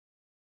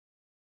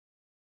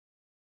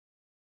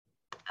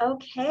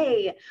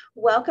Okay,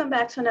 welcome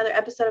back to another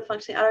episode of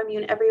Functionally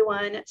Autoimmune,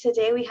 everyone.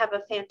 Today we have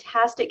a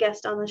fantastic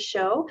guest on the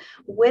show.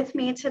 With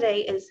me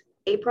today is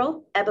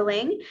April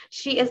Ebeling.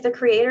 She is the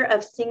creator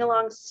of Sing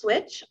Along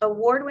Switch,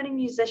 award-winning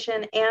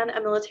musician and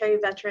a military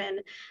veteran,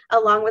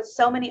 along with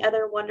so many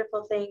other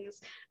wonderful things.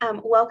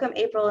 Welcome,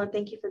 April, and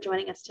thank you for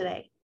joining us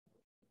today.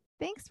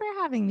 Thanks for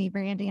having me,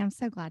 Brandy. I'm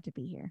so glad to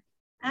be here.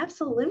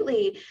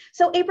 Absolutely.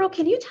 So, April,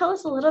 can you tell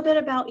us a little bit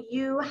about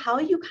you, how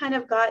you kind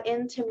of got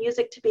into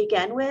music to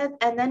begin with?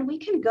 And then we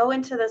can go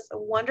into this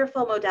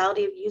wonderful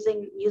modality of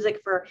using music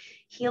for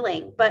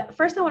healing. But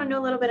first, I want to know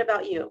a little bit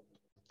about you.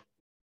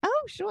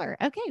 Oh, sure.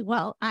 Okay.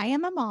 Well, I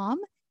am a mom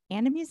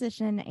and a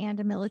musician and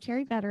a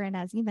military veteran,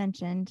 as you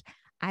mentioned.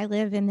 I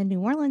live in the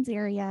New Orleans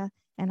area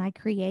and I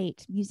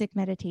create music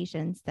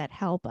meditations that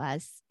help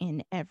us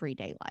in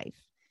everyday life.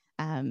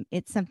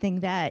 It's something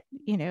that,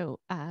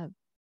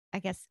 I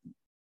guess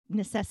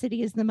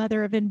necessity is the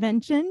mother of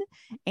invention.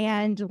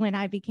 And when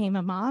I became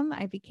a mom,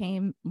 I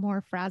became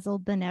more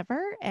frazzled than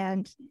ever.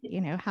 And,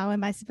 how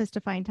am I supposed to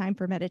find time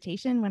for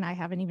meditation when I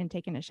haven't even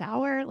taken a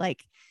shower?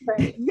 Like,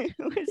 Right. it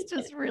was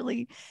just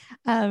really,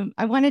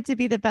 I wanted to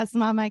be the best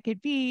mom I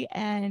could be.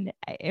 And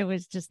it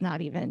was just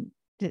not even,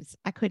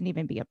 I couldn't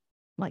even be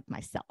like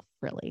myself,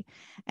 really.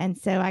 And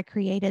so I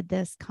created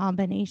this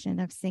combination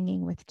of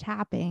singing with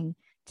tapping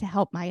to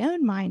help my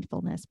own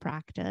mindfulness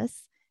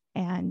practice.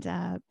 And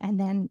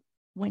then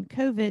when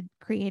COVID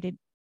created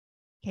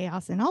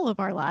chaos in all of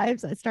our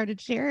lives, I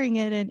started sharing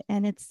it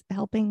and it's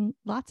helping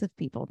lots of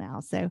people now.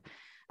 So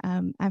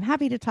I'm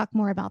happy to talk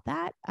more about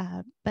that.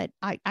 But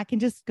I can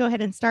just go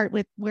ahead and start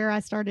with where I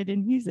started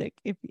in music.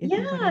 If you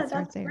want to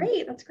start That's there.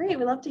 great. That's great.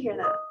 We love to hear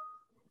that.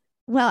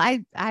 Well,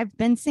 I've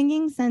been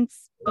singing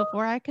since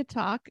before I could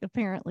talk.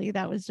 Apparently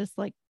that was just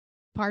like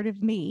part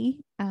of me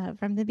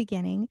from the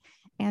beginning.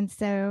 And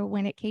so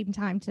when it came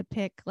time to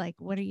pick, like,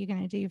 what are you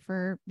going to do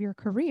for your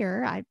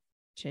career? I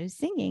chose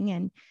singing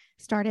and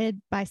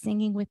started by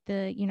singing with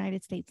the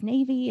United States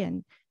Navy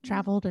and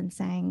traveled and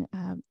sang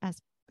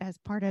as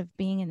part of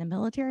being in the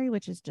military,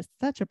 which is just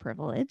such a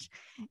privilege.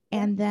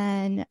 And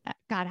then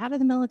got out of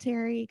the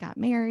military, got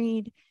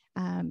married,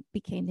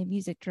 became the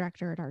music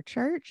director at our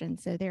church. And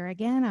so there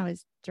again, I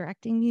was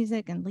directing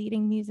music and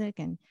leading music,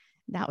 and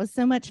that was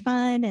so much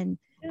fun. And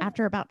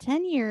after about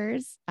 10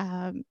 years,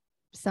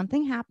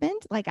 something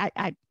happened. Like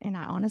I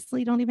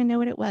honestly don't even know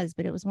what it was,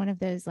 but it was one of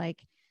those,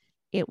 like,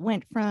 it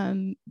went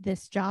from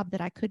this job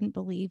that I couldn't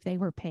believe they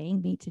were paying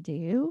me to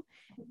do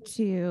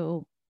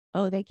to,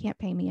 oh, they can't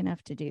pay me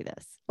enough to do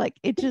this. Like,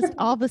 it just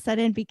all of a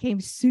sudden became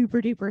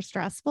super duper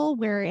stressful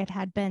where it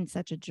had been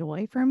such a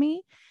joy for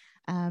me.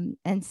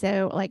 And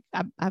so, like,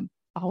 I'm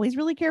always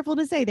really careful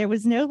to say there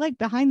was no like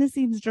behind the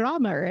scenes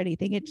drama or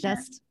anything. It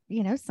just,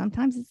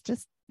 sometimes it's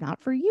just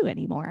not for you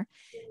anymore.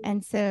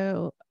 And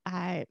so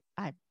I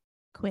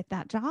quit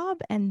that job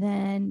and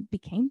then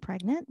became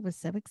pregnant, was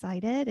so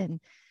excited. And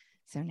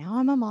so now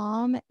I'm a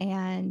mom,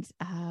 and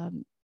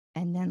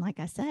then, like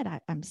I said,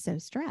 I'm so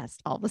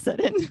stressed all of a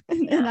sudden,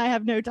 and I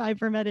have no time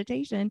for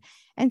meditation.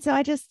 And so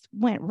I just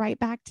went right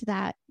back to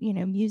that.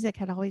 Music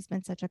had always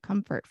been such a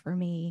comfort for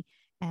me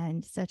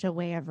and such a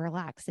way of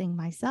relaxing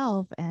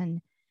myself,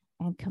 and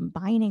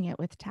combining it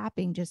with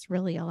tapping just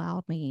really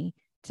allowed me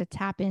to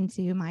tap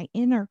into my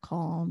inner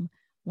calm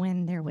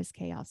when there was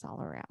chaos all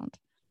around.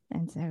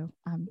 And so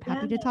I'm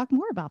happy to talk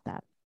more about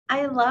that.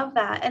 I love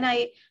that. And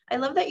I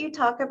love that you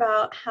talk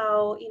about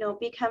how,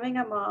 becoming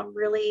a mom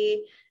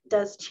really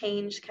does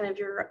change kind of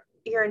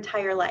your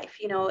entire life.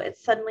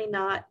 It's suddenly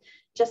not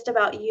just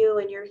about you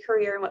and your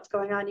career and what's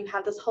going on. You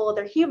have this whole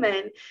other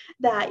human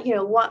that,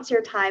 wants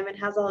your time and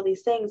has all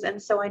these things.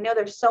 And so I know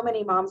there's so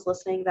many moms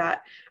listening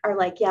that are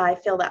like, yeah, I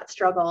feel that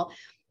struggle.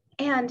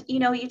 And,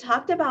 you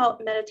talked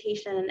about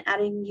meditation and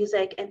adding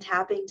music and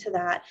tapping to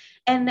that.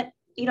 And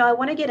I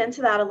want to get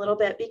into that a little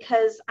bit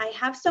because I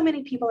have so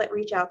many people that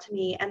reach out to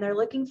me and they're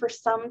looking for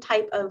some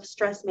type of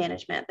stress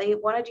management. They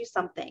want to do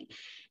something.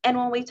 And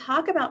when we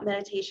talk about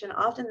meditation,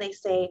 often they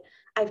say,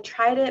 I've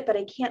tried it, but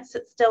I can't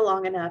sit still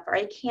long enough, or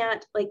I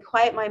can't like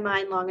quiet my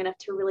mind long enough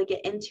to really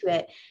get into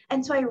it.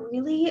 And so I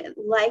really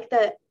like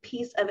the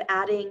piece of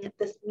adding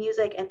this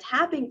music and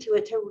tapping to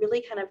it to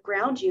really kind of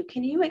ground you.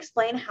 Can you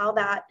explain how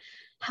that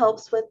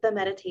helps with the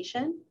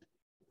meditation?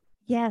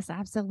 Yes,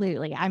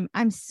 absolutely.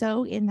 I'm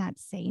so in that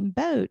same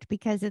boat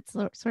because it's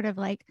sort of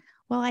like,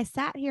 well, I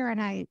sat here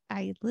and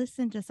I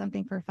listened to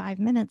something for 5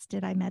 minutes.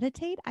 Did I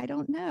meditate? I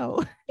don't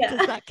know. Yeah.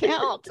 Does that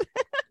count?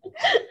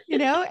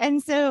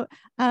 And so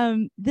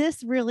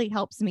this really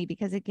helps me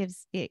because it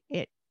gives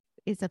it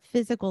is a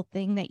physical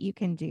thing that you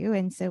can do.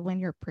 And so when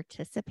you're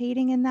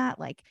participating in that,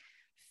 like,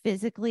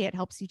 physically, it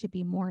helps you to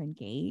be more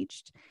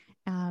engaged.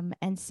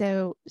 And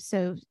so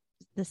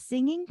the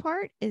singing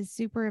part is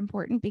super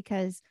important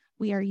because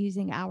we are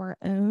using our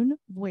own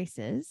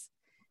voices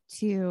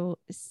to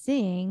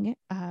sing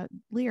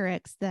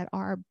lyrics that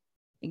are,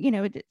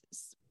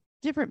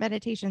 different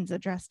meditations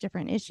address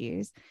different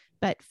issues.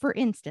 But for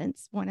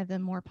instance, one of the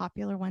more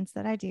popular ones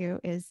that I do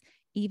is,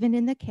 even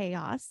in the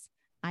chaos,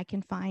 I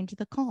can find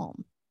the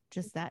calm.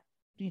 Just that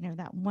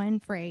that one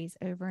phrase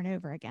over and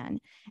over again.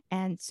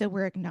 And so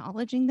we're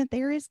acknowledging that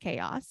there is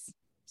chaos.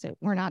 So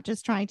we're not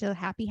just trying to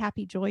happy,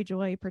 happy, joy,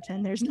 joy,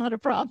 pretend there's not a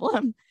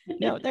problem.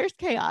 No, there's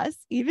chaos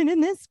even in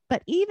this,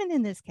 but even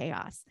in this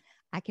chaos,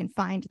 I can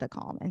find the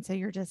calm. And so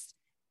you're just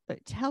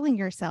telling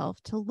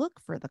yourself to look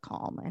for the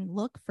calm and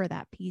look for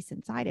that peace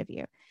inside of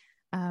you.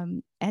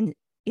 And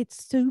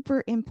it's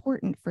super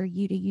important for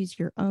you to use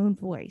your own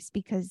voice,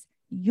 because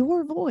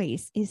your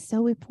voice is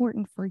so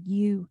important for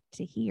you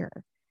to hear.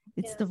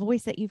 It's the Yes.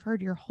 voice that you've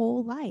heard your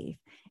whole life.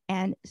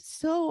 And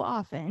so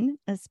often,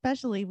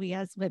 especially we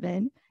as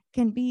women,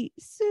 can be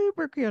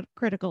super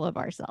critical of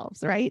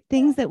ourselves, right?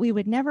 Things that we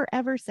would never,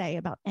 ever say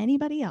about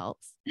anybody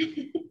else,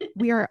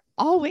 we are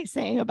always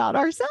saying about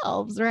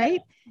ourselves,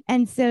 right?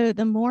 And so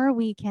the more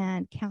we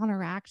can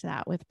counteract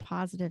that with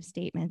positive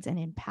statements and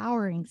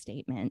empowering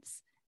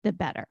statements, the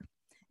better.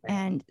 Right.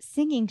 And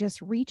singing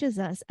just reaches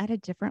us at a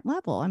different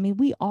level. I mean,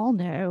 we all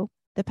know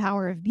the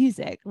power of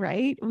music,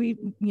 right? We,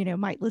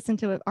 might listen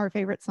to our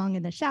favorite song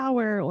in the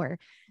shower, or,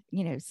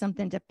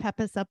 something to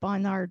pep us up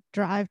on our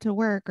drive to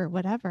work or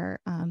whatever.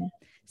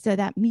 So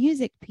that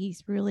music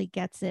piece really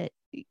gets it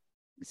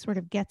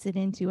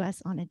into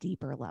us on a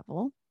deeper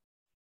level.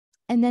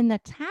 And then the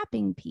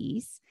tapping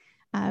piece,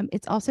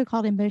 it's also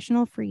called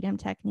emotional freedom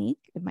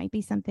technique. It might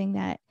be something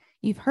that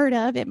you've heard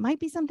of. It might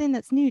be something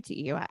that's new to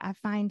you. I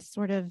find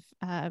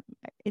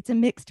it's a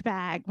mixed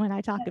bag when I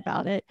talk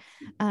about it.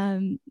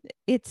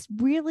 It's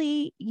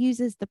really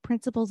uses the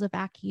principles of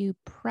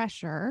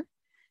acupressure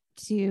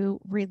to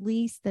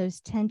release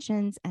those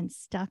tensions and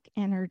stuck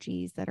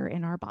energies that are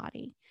in our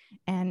body.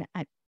 And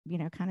I,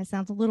 kind of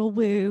sounds a little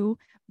woo,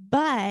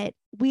 but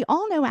we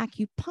all know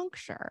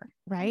acupuncture,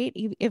 right?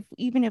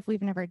 Even if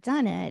we've never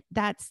done it,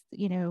 that's,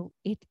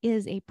 it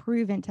is a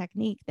proven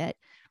technique that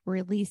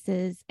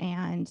releases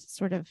and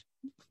sort of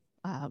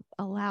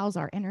allows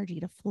our energy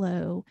to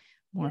flow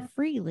more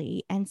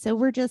freely. And so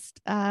we're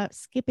just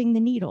skipping the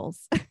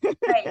needles.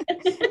 Right.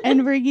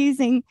 And we're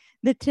using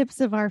the tips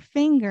of our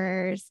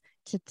fingers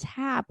to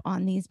tap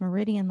on these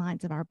meridian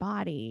lines of our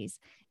bodies.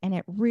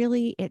 And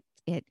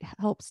it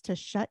helps to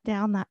shut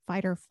down that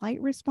fight or flight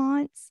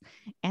response.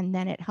 And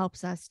then it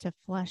helps us to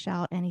flush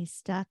out any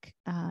stuck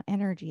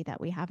energy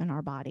that we have in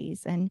our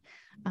bodies. And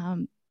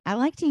I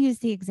like to use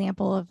the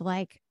example of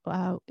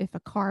if a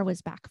car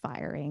was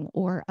backfiring,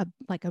 or a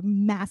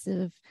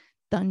massive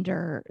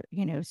thunder,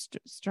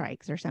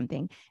 strikes or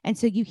something. And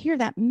so you hear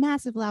that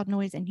massive loud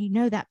noise, and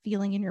that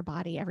feeling in your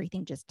body,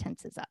 everything just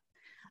tenses up.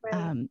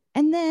 Right.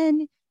 And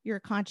then your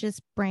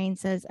conscious brain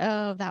says,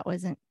 oh,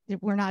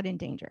 we're not in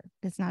danger.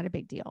 It's not a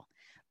big deal.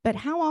 But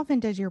how often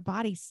does your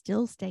body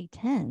still stay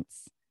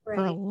tense for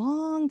a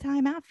long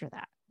time after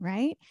that?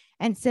 Right.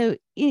 And so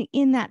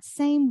in that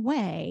same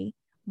way,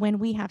 when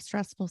we have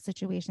stressful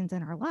situations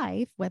in our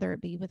life, whether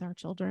it be with our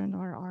children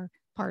or our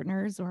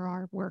partners or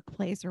our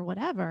workplace or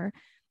whatever,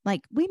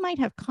 we might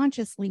have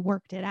consciously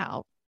worked it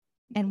out,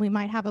 and we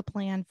might have a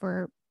plan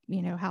for,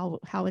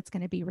 how it's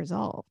going to be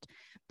resolved,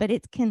 but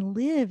it can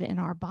live in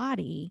our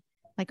body.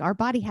 Our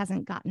body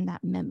hasn't gotten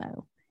that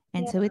memo.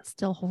 And so it's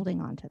still holding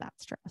on to that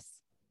stress.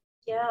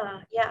 Yeah,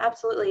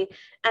 absolutely.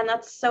 And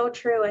that's so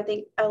true. I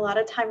think a lot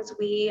of times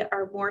we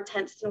are more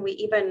tense than we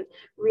even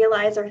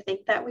realize or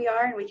think that we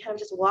are. And we kind of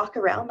just walk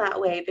around that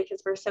way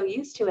because we're so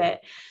used to it.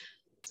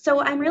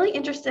 So I'm really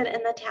interested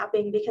in the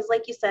tapping because,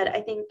 like you said,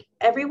 I think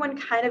everyone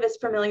kind of is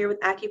familiar with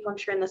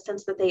acupuncture in the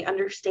sense that they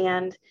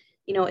understand,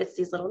 it's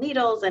these little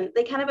needles, and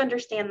they kind of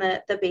understand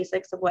the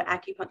basics of what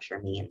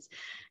acupuncture means.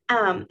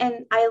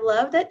 And I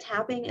love that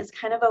tapping is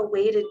kind of a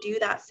way to do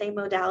that same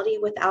modality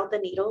without the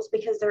needles,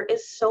 because there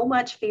is so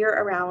much fear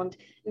around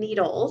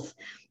needles.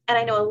 And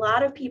I know a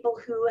lot of people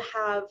who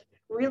have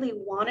really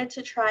wanted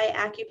to try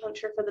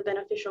acupuncture for the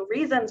beneficial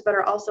reasons, but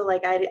are also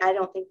like, I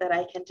don't think that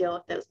I can deal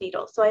with those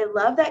needles. So I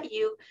love that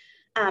you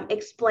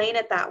explain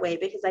it that way,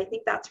 because I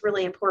think that's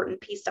really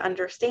important piece to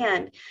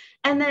understand.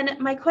 And then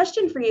my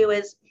question for you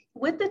is,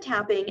 with the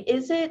tapping,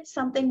 is it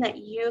something that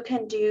you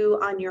can do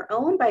on your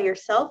own by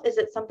yourself? Is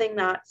it something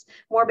that's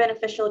more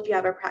beneficial if you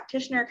have a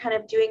practitioner kind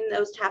of doing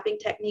those tapping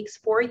techniques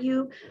for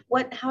you?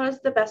 How is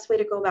the best way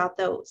to go about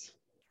those?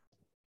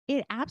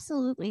 It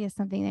absolutely is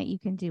something that you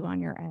can do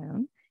on your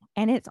own.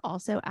 And it's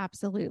also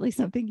absolutely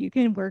something you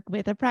can work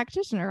with a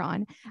practitioner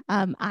on.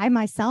 I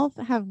myself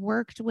have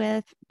worked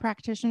with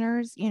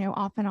practitioners,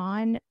 off and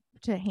on,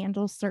 to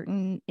handle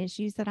certain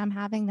issues that I'm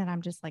having, that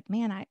I'm just like,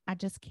 man, I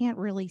just can't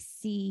really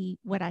see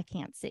what I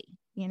can't see,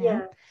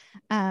 Yeah.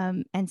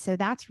 And so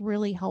that's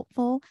really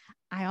helpful.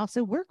 I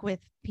also work with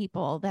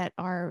people that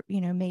are,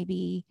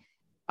 maybe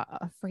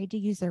afraid to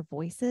use their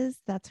voices.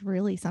 That's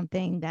really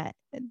something that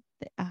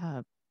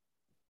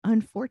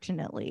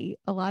unfortunately,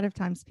 a lot of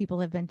times people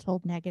have been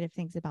told negative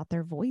things about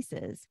their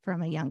voices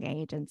from a young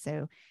age. And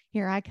so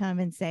here I come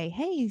and say,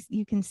 hey,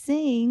 you can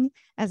sing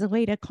as a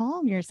way to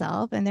calm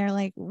yourself. And they're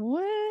like,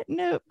 what?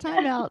 Nope,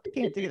 time out.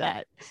 Can't do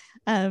that.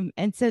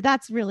 And so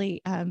that's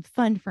really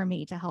fun for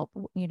me to help,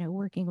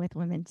 working with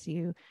women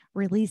to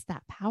release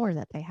that power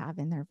that they have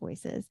in their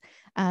voices.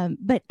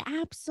 But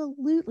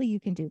absolutely, you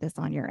can do this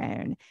on your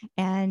own.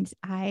 And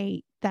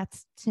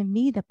that's to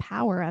me, the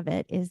power of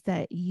it is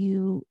that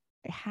you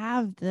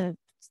have the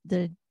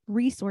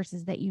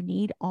resources that you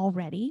need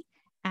already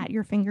at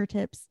your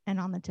fingertips and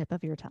on the tip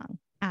of your tongue.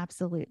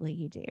 Absolutely,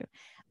 you do.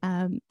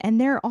 And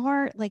there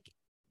are like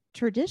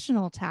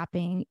traditional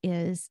tapping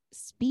is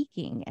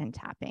speaking and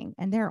tapping,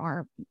 and there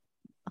are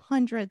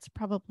hundreds,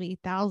 probably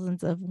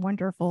thousands of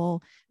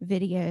wonderful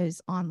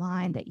videos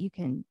online that you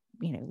can,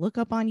 look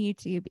up on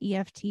YouTube,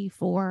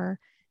 EFT4,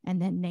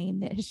 and then name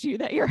the issue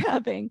that you're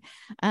having.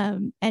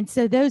 And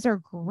so those are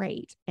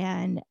great.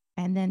 And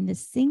then the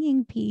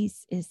singing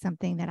piece is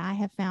something that I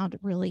have found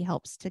really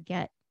helps to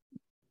get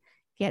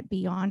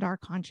beyond our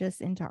conscious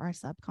into our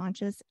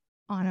subconscious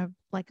on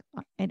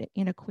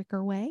in a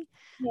quicker way.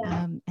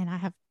 Yeah. And I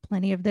have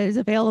plenty of those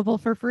available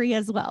for free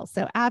as well.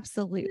 So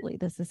absolutely,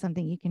 this is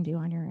something you can do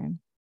on your own.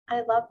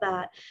 I love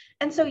that.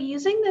 And so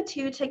using the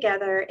two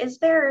together, is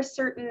there a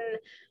certain,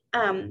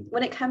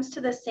 when it comes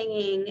to the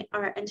singing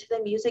and to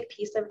the music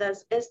piece of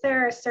this, is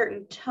there a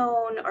certain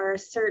tone or a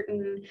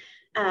certain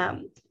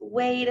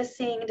way to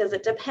sing? Does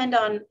it depend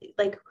on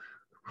like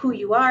who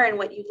you are and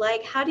what you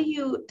like? How do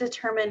you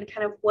determine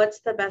kind of what's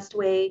the best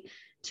way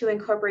to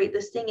incorporate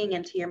the singing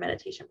into your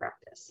meditation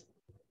practice?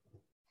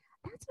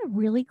 That's a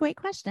really great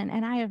question.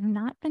 And I have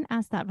not been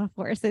asked that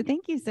before. So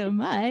thank you so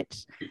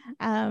much.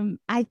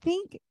 I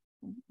think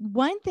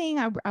one thing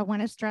I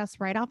want to stress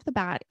right off the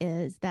bat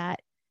is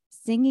that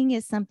singing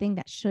is something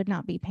that should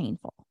not be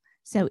painful.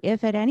 So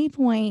if at any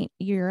point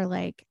you're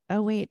like,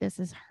 oh, wait, this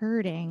is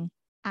hurting,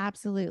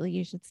 absolutely,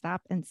 you should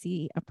stop and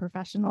see a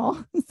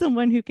professional,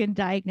 someone who can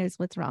diagnose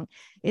what's wrong.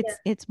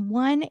 It's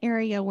one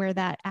area where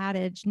that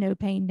adage, no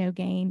pain, no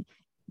gain,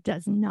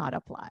 does not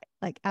apply.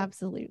 Like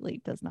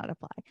absolutely does not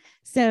apply.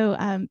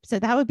 So so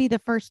that would be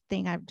the first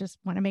thing I just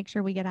want to make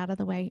sure we get out of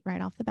the way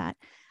right off the bat.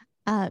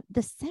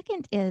 The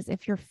second is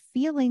if you're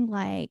feeling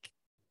like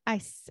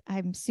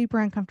I'm super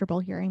uncomfortable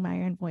hearing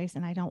my own voice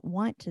and I don't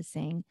want to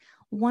sing,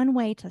 one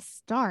way to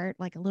start,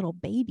 like a little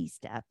baby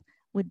step,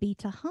 would be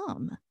to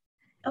hum.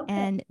 Okay.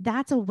 And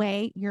that's a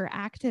way you're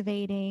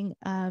activating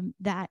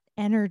that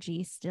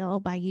energy still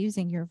by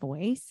using your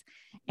voice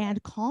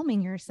and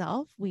calming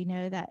yourself. We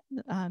know that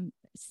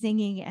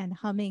singing and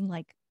humming,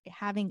 like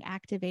having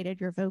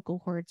activated your vocal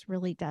cords,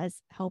 really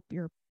does help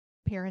your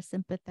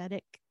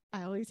parasympathetic.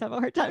 I always have a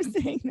hard time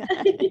saying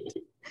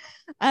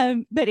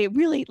that. But it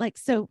really, like,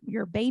 so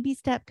your baby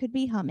step could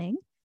be humming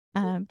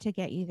to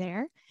get you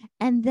there.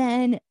 And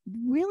then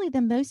really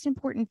the most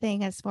important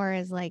thing as far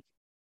as like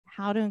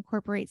how to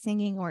incorporate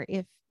singing, or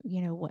if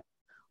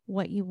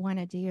what you want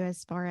to do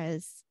as far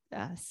as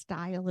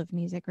style of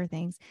music or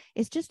things,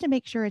 is just to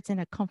make sure it's in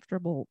a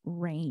comfortable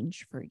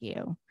range for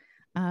you,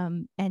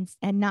 and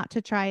not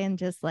to try and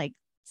just like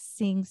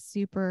sing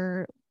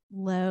super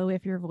low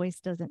if your voice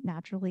doesn't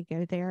naturally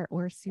go there,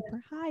 or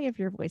super high if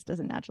your voice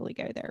doesn't naturally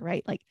go there,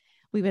 right? Like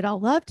we would all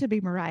love to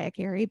be Mariah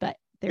Carey, but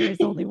there is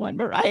only one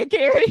Mariah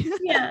Carey.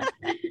 Yeah,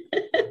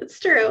 it's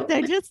true.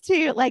 So just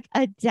to like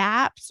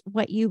adapt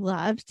what you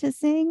love to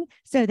sing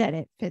so that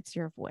it fits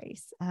your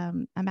voice.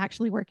 I'm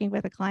actually working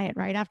with a client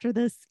right after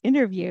this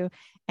interview,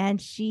 and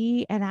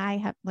she and I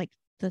have like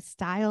the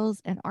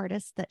styles and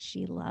artists that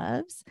she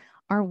loves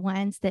are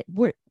ones that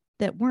weren't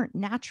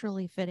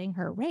naturally fitting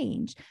her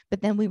range,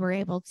 but then we were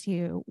able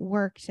to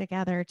work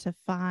together to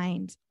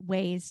find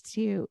ways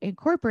to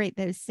incorporate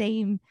those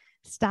same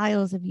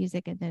styles of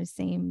music and those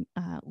same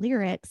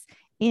lyrics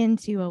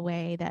into a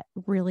way that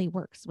really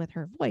works with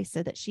her voice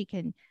so that she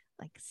can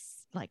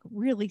like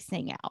really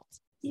sing out.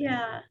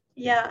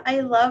 Yeah, I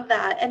love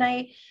that. And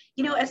I,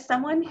 as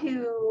someone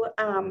who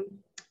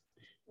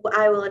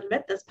I will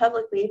admit this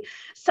publicly,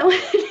 someone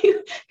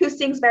who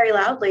sings very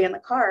loudly in the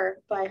car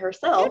by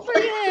herself. Good for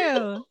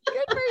you.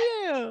 Good for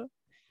you.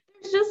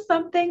 There's just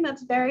something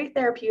that's very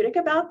therapeutic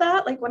about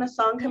that. Like when a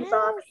song comes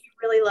on that you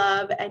really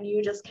love and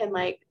you just can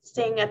like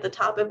sing at the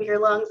top of your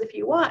lungs if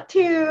you want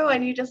to,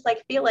 and you just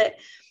like feel it.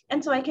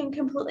 And so I can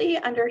completely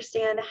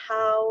understand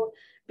how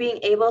being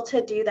able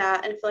to do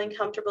that and feeling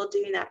comfortable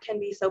doing that can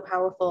be so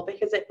powerful,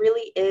 because it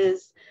really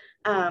is,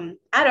 I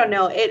don't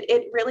know,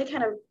 it really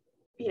kind of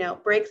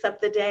breaks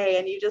up the day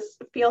and you just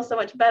feel so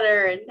much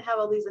better and have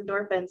all these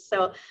endorphins.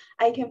 So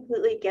I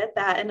completely get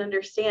that and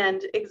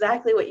understand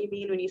exactly what you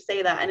mean when you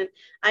say that. And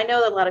I know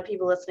that a lot of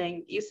people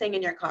listening, you sing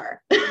in your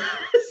car. So,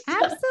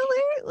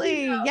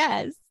 absolutely.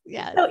 Yes.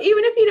 So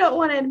even if you don't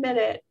want to admit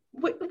it,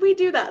 we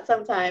do that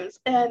sometimes.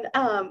 And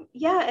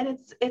yeah, and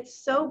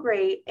it's so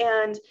great.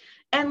 And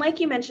like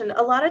you mentioned,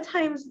 a lot of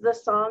times the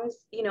songs,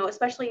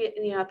 especially,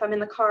 if I'm in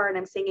the car and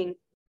I'm singing,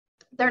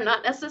 they're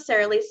not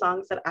necessarily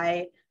songs that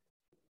I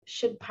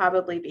should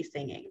probably be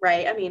singing,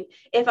 right? I mean,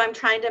 if I'm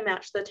trying to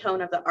match the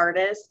tone of the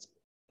artist,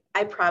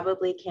 I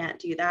probably can't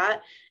do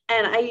that.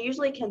 And I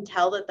usually can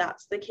tell that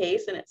that's the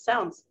case, and it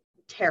sounds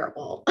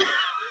terrible.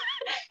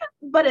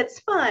 But it's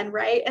fun,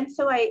 right? And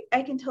so I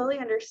can totally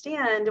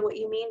understand what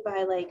you mean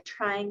by like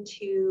trying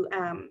to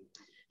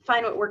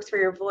find what works for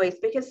your voice,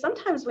 because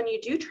sometimes when you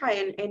do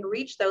try and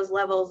reach those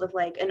levels of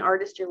like an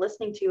artist you're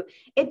listening to,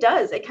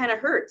 it kind of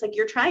hurts, like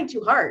you're trying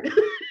too hard.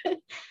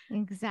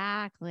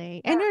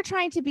 Exactly. Yeah. And you're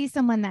trying to be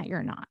someone that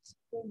you're not.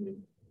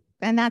 Mm-hmm.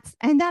 And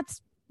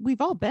that's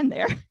we've all been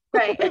there.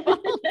 Right. We've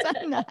all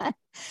done that.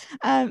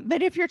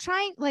 But if you're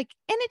trying, like,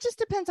 and it just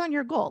depends on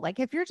your goal. Like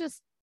if you're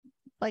just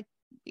like,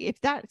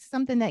 if that's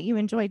something that you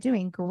enjoy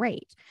doing,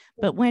 great.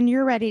 But when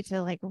you're ready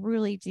to like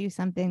really do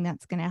something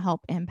that's going to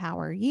help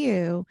empower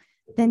you,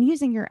 then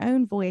using your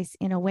own voice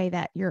in a way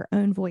that your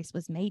own voice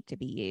was made to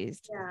be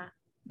used, Yeah.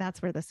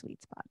 that's where the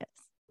sweet spot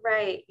is.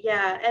 Right.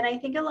 Yeah. And I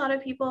think a lot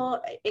of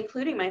people,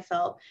 including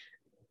myself,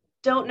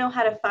 don't know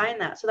how to find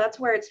that. So that's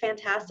where it's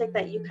fantastic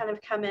that you kind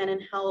of come in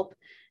and help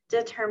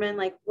determine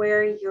like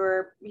where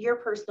your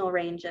personal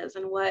range is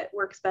and what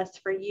works best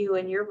for you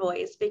and your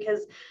voice,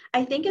 because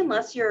I think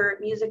unless you're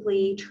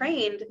musically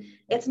trained,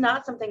 it's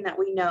not something that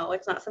we know,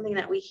 it's not something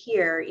that we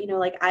hear, you know,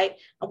 like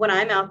when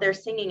I'm out there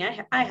singing,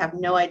 I have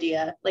no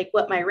idea like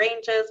what my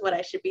range is, what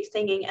I should be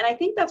singing, and I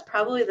think that's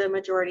probably the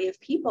majority of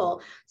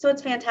people. So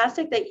it's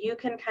fantastic that you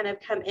can kind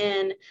of come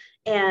in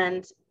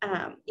and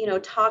you know,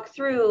 talk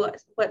through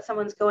what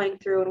someone's going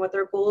through and what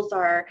their goals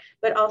are,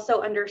 but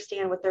also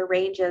understand what their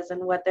range is and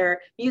what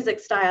their music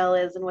style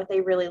is and what they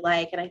really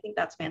like. And I think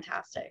that's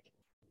fantastic.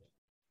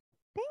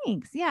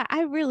 Thanks. Yeah,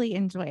 I really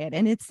enjoy it.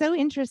 And it's so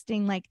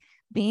interesting, like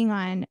being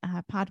on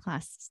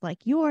podcasts like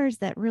yours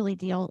that really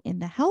deal in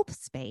the health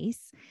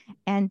space.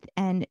 And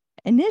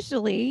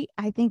initially,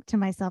 I think to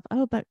myself,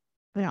 oh, but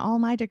all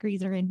my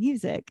degrees are in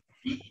music.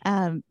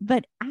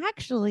 But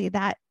actually,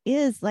 that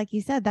is, like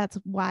you said, that's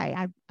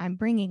why I'm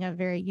bringing a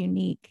very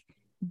unique,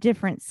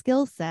 different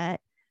skill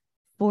set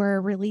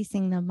for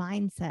releasing the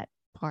mindset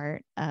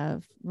part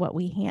of what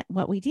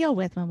we deal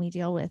with when we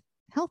deal with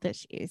health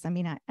issues. I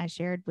mean, I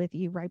shared with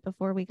you right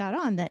before we got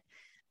on that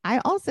I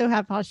also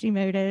have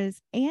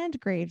Hashimoto's and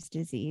Graves'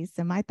 disease.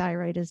 So my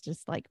thyroid is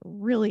just like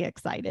really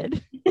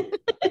excited.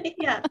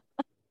 Yeah.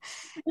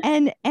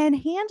 And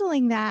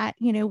handling that,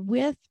 you know,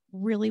 with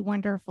really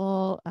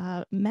wonderful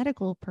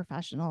medical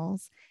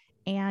professionals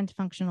and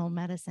functional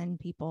medicine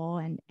people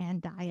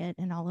and diet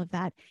and all of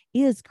that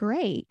is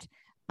great.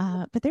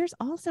 But there's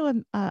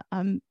also a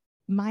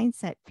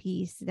mindset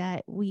piece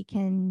that we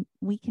can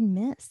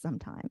miss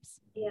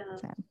sometimes. Yeah.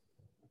 So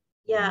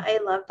Yeah, I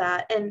love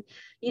that. And,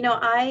 you know,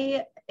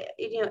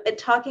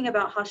 talking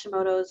about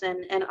Hashimoto's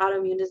and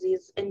autoimmune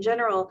disease in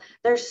general,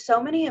 there's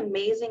so many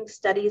amazing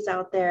studies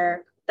out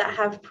there that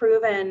have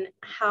proven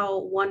how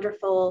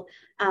wonderful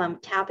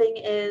tapping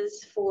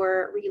is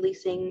for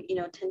releasing, you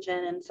know,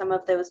 tension and some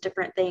of those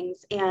different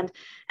things, and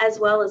as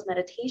well as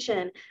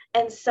meditation.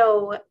 And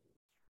so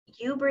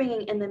you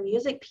bringing in the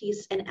music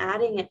piece and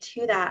adding it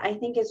to that, I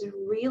think is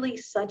really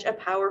such a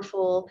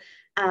powerful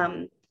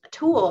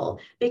tool,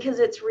 because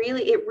it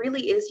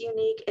really is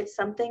unique. It's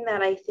something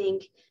that I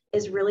think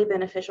is really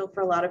beneficial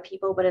for a lot of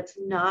people, but it's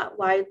not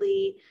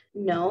widely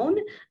known.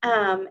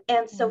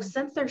 And so yeah.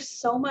 since there's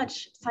so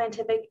much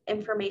scientific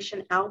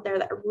information out there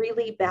that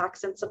really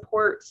backs and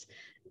supports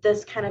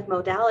this kind of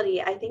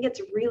modality, I think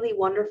it's really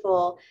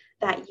wonderful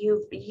that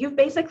you've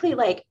basically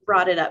like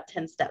brought it up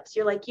 10 steps.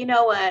 You're like, you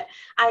know what,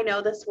 I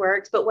know this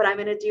works, but what I'm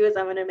going to do is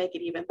I'm going to make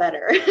it even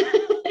better.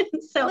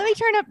 So Let me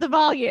turn up the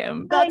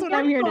volume. I That's what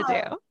I'm here to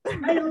know.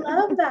 do. I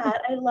love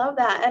that. I love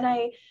that. And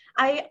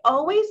I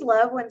always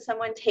love when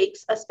someone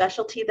takes a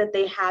specialty that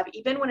they have,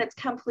 even when it's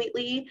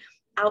completely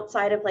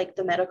outside of like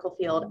the medical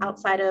field,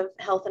 outside of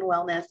health and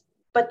wellness,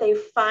 but they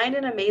find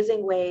an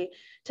amazing way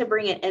to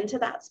bring it into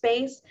that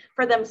space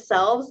for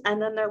themselves.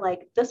 And then they're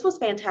like, this was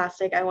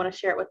fantastic. I want to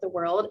share it with the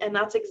world. And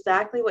that's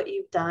exactly what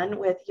you've done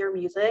with your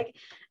music.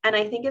 And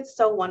I think it's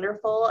so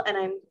wonderful.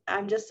 And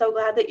I'm just so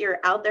glad that you're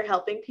out there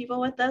helping people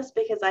with this,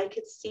 because I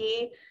could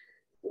see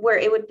where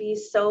it would be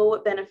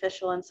so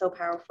beneficial and so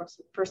powerful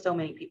for so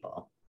many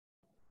people.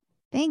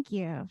 Thank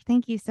you.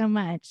 Thank you so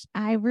much.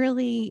 I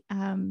really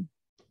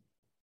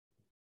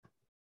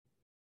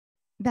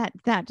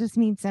that just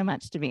means so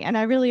much to me. And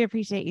I really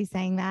appreciate you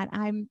saying that.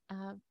 I'm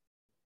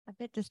a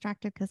bit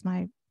distracted because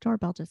my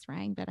doorbell just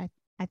rang, but I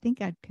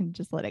think I can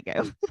just let it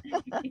go.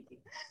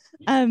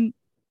 um,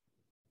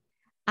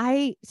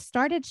 I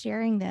started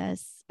sharing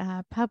this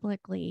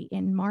publicly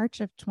in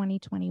March of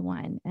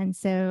 2021. And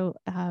so,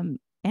 and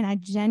I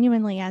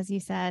genuinely, as you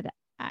said,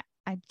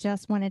 I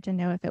just wanted to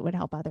know if it would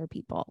help other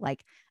people.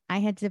 Like I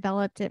had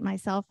developed it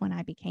myself when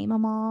I became a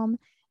mom,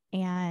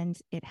 and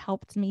it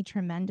helped me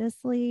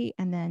tremendously.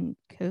 And then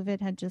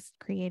COVID had just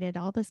created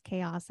all this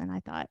chaos. And I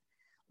thought,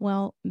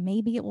 well,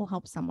 maybe it will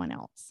help someone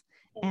else.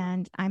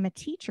 And I'm a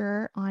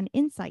teacher on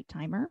Insight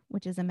Timer,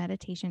 which is a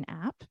meditation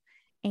app.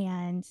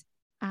 And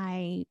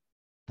I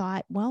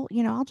thought, well,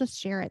 you know, I'll just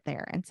share it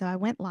there. And so I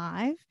went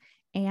live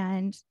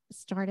and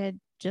started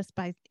just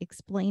by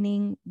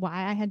explaining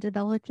why I had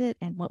developed it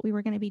and what we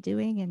were going to be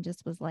doing, and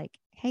just was like,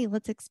 hey,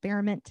 let's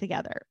experiment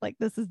together. Like,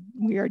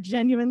 we are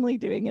genuinely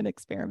doing an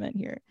experiment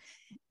here.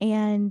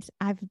 And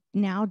I've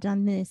now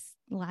done this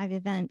live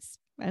events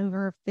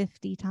over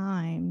 50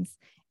 times,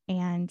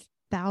 and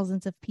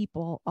thousands of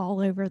people all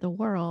over the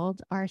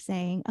world are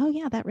saying, oh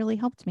yeah, that really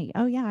helped me.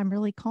 Oh yeah, I'm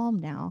really calm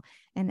now.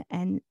 And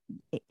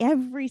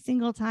every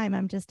single time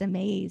I'm just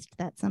amazed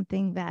that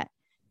something that,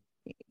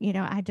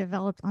 I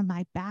developed on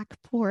my back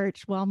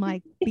porch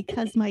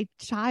because my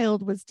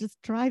child was just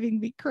driving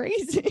me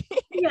crazy.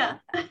 Yeah.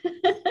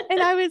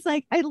 And I was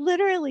like,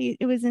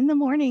 it was in the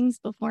mornings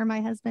before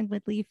my husband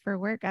would leave for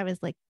work. I was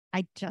like,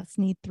 I just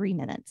need 3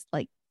 minutes.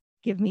 Like,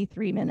 give me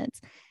 3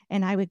 minutes.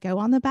 And I would go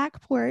on the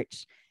back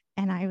porch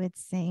and I would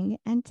sing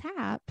and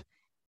tap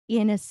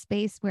in a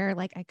space where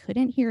like I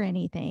couldn't hear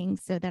anything,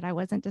 so that I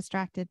wasn't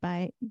distracted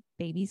by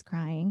babies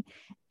crying.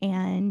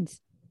 And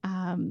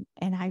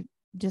I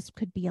just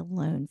could be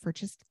alone for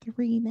just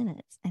 3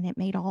 minutes, and it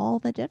made all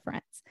the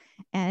difference.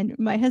 And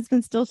my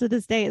husband still to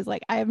this day is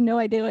like, I have no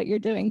idea what you're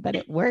doing, but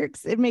it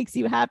works. It makes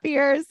you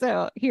happier.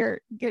 So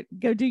here,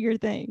 go do your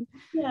thing.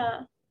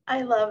 Yeah.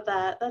 I love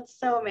that. That's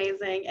so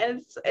amazing.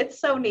 And it's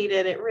so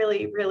needed. It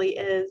really, really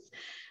is.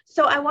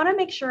 So I want to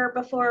make sure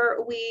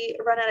before we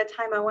run out of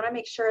time, I want to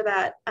make sure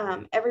that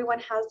everyone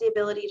has the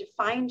ability to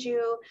find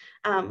you,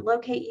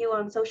 locate you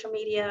on social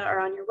media or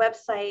on your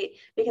website,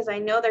 because I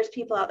know there's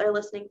people out there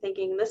listening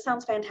thinking, this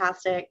sounds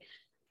fantastic.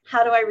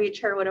 How do I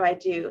reach her? What do I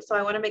do? So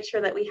I want to make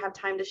sure that we have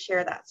time to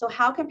share that. So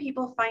how can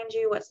people find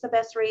you? What's the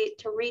best way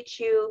to reach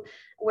you?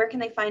 Where can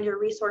they find your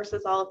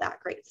resources? All of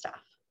that great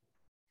stuff.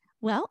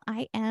 Well,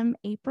 I am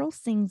April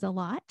Sings a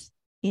Lot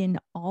in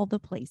all the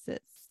places.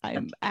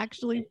 I'm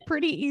actually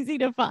pretty easy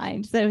to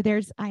find. So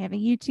I have a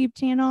YouTube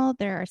channel.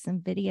 There are some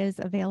videos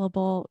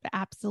available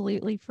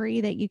absolutely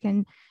free that you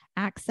can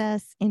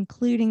access,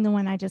 including the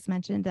one I just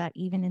mentioned, that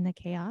even in the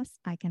chaos,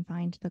 I can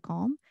find the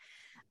calm.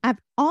 I've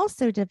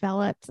also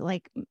developed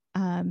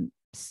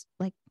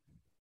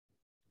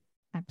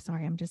I'm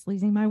sorry, I'm just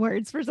losing my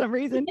words for some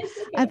reason.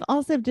 I've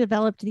also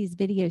developed these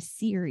video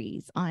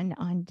series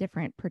on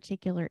different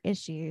particular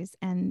issues.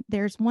 And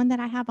there's one that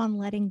I have on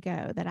letting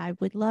go that I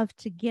would love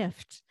to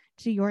gift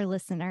to your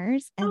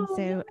listeners. And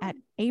so at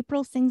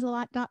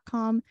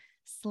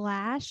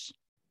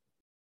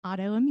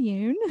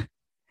aprilsingsalot.com/autoimmune,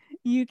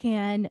 you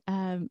can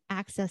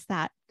access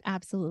that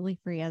absolutely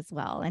free as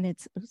well. And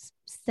it's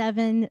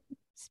 7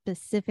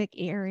 specific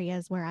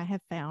areas where I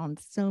have found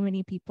so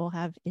many people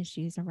have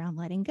issues around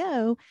letting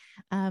go.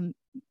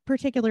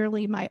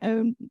 Particularly my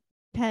own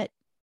pet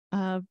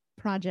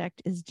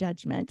project is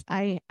judgment.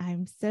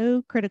 I'm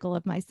so critical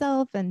of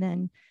myself and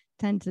then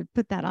tend to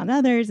put that on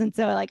others. And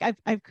so like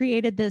I've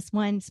created this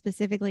one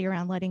specifically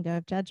around letting go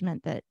of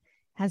judgment that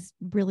has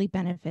really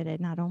benefited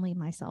not only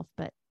myself,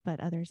 but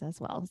others as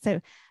well. So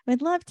I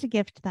would love to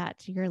gift that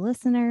to your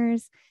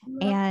listeners.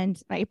 And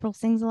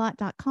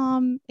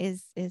aprilsingsalot.com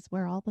is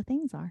where all the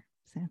things are.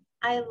 So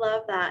I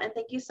love that. And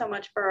thank you so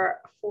much for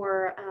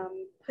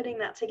putting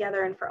that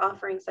together and for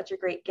offering such a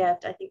great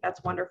gift. I think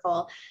that's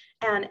wonderful.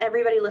 And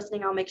everybody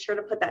listening, I'll make sure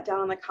to put that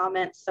down in the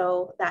comments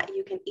so that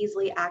you can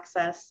easily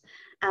access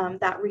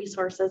that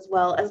resource as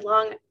well,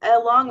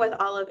 along with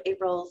all of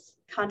April's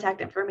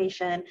contact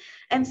information.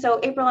 And so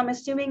April, I'm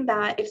assuming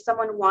that if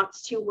someone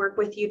wants to work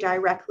with you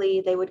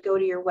directly, they would go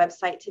to your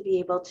website to be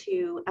able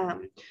to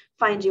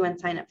find you and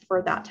sign up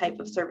for that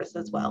type of service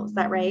as well. Is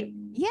that right?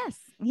 Yes.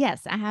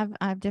 I have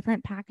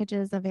different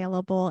packages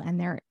available, and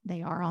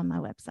they are on my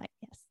website.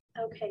 Yes.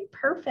 Okay,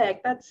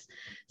 perfect. That's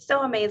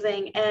so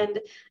amazing. And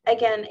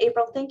again,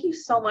 April, thank you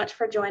so much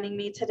for joining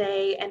me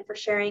today and for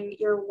sharing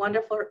your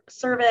wonderful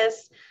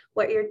service,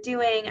 what you're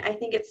doing. I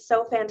think it's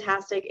so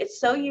fantastic. It's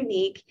so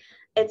unique.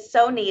 It's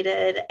so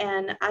needed.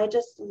 And I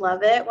just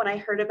love it. When I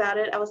heard about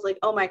it, I was like,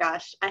 oh my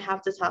gosh, I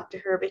have to talk to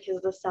her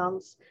because this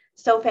sounds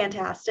so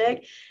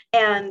fantastic.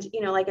 And,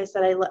 like I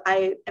said,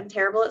 I am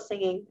terrible at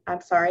singing. I'm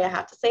sorry, I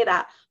have to say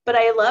that, but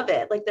I love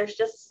it. Like there's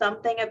just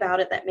something about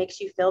it that makes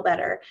you feel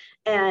better.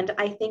 And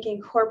I think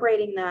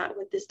incorporating that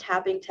with this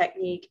tapping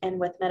technique and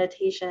with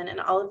meditation and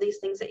all of these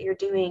things that you're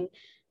doing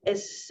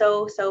is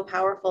so, so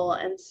powerful.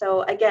 And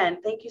so again,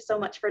 thank you so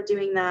much for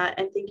doing that.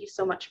 And thank you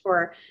so much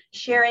for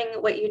sharing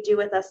what you do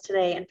with us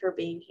today and for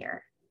being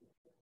here.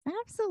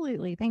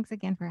 Absolutely. Thanks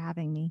again for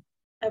having me.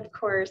 Of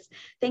course.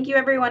 Thank you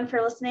everyone for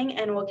listening,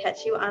 and we'll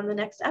catch you on the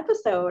next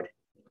episode.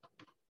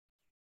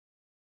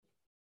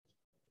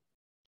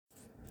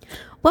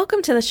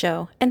 Welcome to the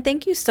show, and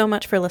thank you so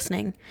much for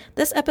listening.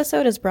 This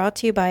episode is brought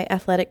to you by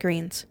Athletic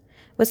Greens,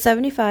 with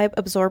 75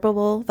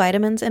 absorbable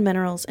vitamins and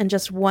minerals in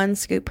just 1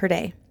 scoop per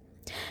day.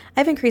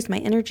 I've increased my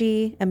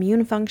energy,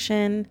 immune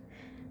function,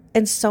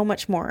 and so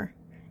much more.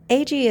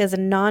 AG is a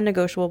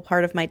non-negotiable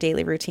part of my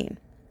daily routine.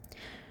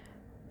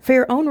 For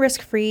your own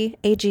risk-free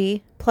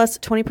AG plus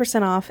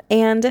 20% off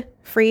and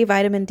free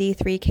vitamin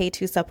D3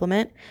 K2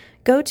 supplement,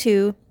 go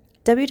to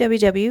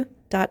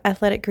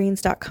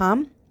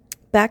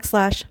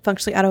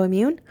www.athleticgreens.com/functionally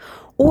autoimmune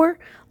or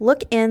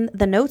look in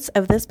the notes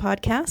of this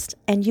podcast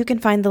and you can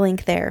find the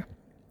link there.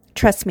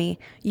 Trust me,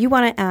 you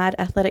want to add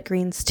athletic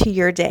greens to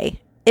your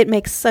day. It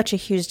makes such a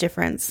huge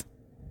difference.